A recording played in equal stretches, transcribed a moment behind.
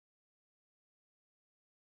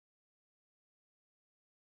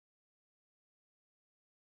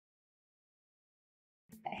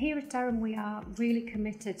Here at Durham, we are really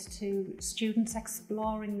committed to students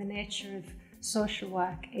exploring the nature of social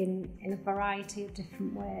work in a variety of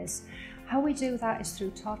different ways. How we do that is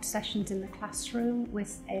through taught sessions in the classroom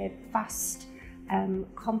with a vast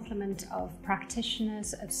complement of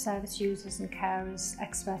practitioners, of service users and carers,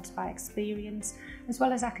 experts by experience, as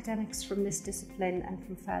well as academics from this discipline and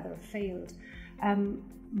from further afield.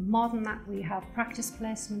 More than that, we have practice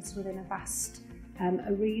placements within a vast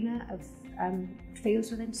arena of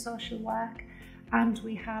fields within social work, and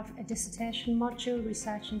we have a dissertation module,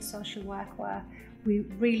 research in social work, where we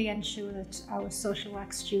really ensure that our social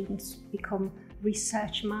work students become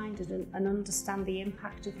research minded and understand the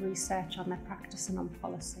impact of research on their practice and on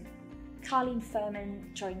policy. Carleen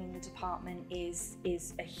Furman joining the department is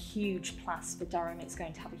a huge plus for Durham. It's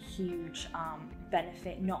going to have a huge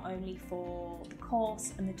benefit not only for the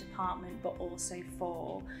course and the department but also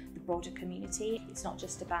for the broader community. It's not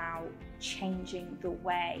just about changing the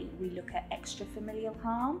way we look at extrafamilial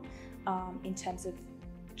harm in terms of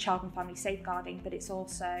child and family safeguarding, but it's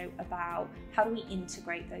also about how do we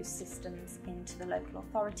integrate those systems into the local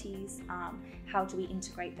authorities, how do we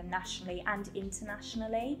integrate them nationally and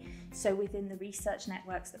internationally. So within the research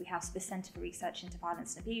networks that we have, so the Centre for Research into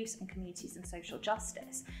Violence and Abuse and Communities and Social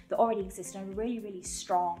Justice, that already exist in a really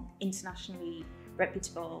strong, internationally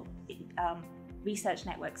reputable research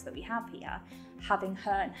networks that we have here, having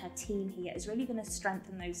her and her team here is really going to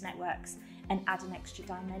strengthen those networks and add an extra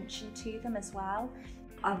dimension to them as well.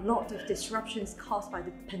 A lot of disruptions caused by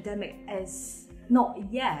the pandemic is not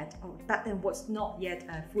yet, or back then was not yet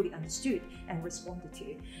fully understood and responded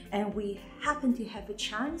to. And we happen to have a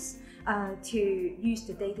chance to use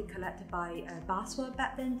the data collected by BASWA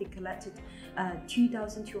back then. They collected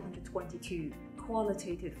 2,222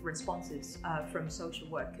 qualitative responses from social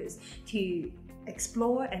workers to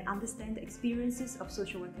explore and understand the experiences of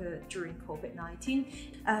social workers during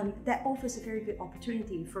COVID-19. That offers a very good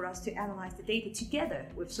opportunity for us to analyze the data together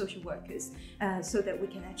with social workers so that we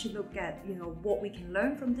can actually look at what we can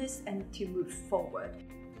learn from this and to move forward.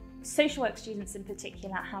 Social work students in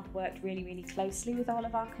particular have worked really closely with all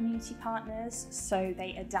of our community partners, so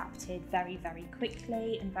they adapted very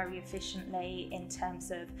quickly and very efficiently in terms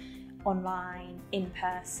of online,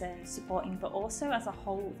 in-person supporting, but also as a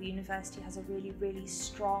whole the university has a really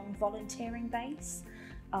strong volunteering base.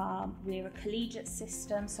 We're a collegiate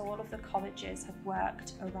system, so all of the colleges have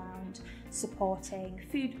worked around supporting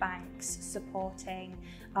food banks, supporting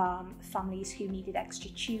families who needed extra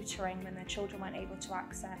tutoring when their children weren't able to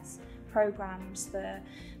access programs. The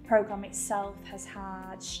program itself has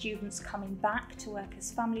had students coming back to work as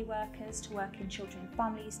family workers, to work in children and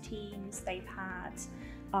families teams. They've had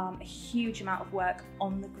a huge amount of work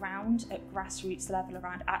on the ground at grassroots level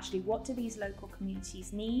around actually what do these local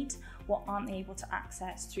communities need, what aren't they able to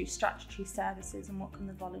access through statutory services, and what can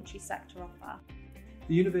the voluntary sector offer.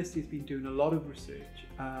 The university has been doing a lot of research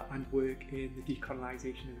and work in the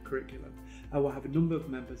decolonisation of the curriculum. We'll have a number of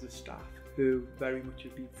members of staff who very much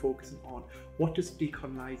have been focusing on what does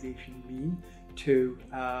decolonisation mean to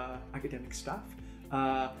academic staff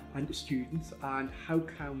and to students, and how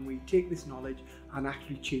can we take this knowledge and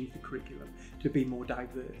actually change the curriculum to be more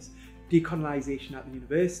diverse. Decolonisation at the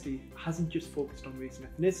university hasn't just focused on race and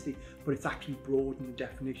ethnicity, but it's actually broadened the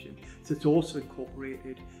definition. So it's also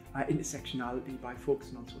incorporated intersectionality by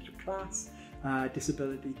focusing on social class,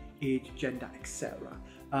 disability, age, gender, etc.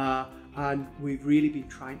 And we've really been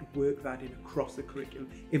trying to work that in across the curriculum,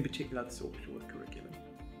 in particular the social work curriculum.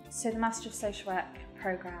 So the Master of Social Work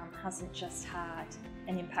programme hasn't just had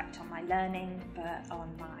an impact on my learning, but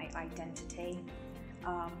on my identity,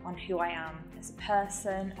 on who I am as a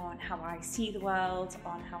person, on how I see the world,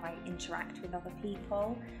 on how I interact with other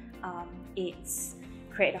people. It's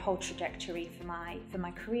created a whole trajectory for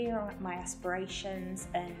my career, my aspirations,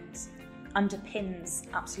 and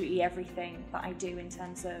underpins absolutely everything that I do in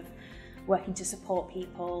terms of working to support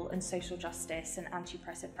people and social justice and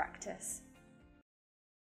anti-oppressive practice.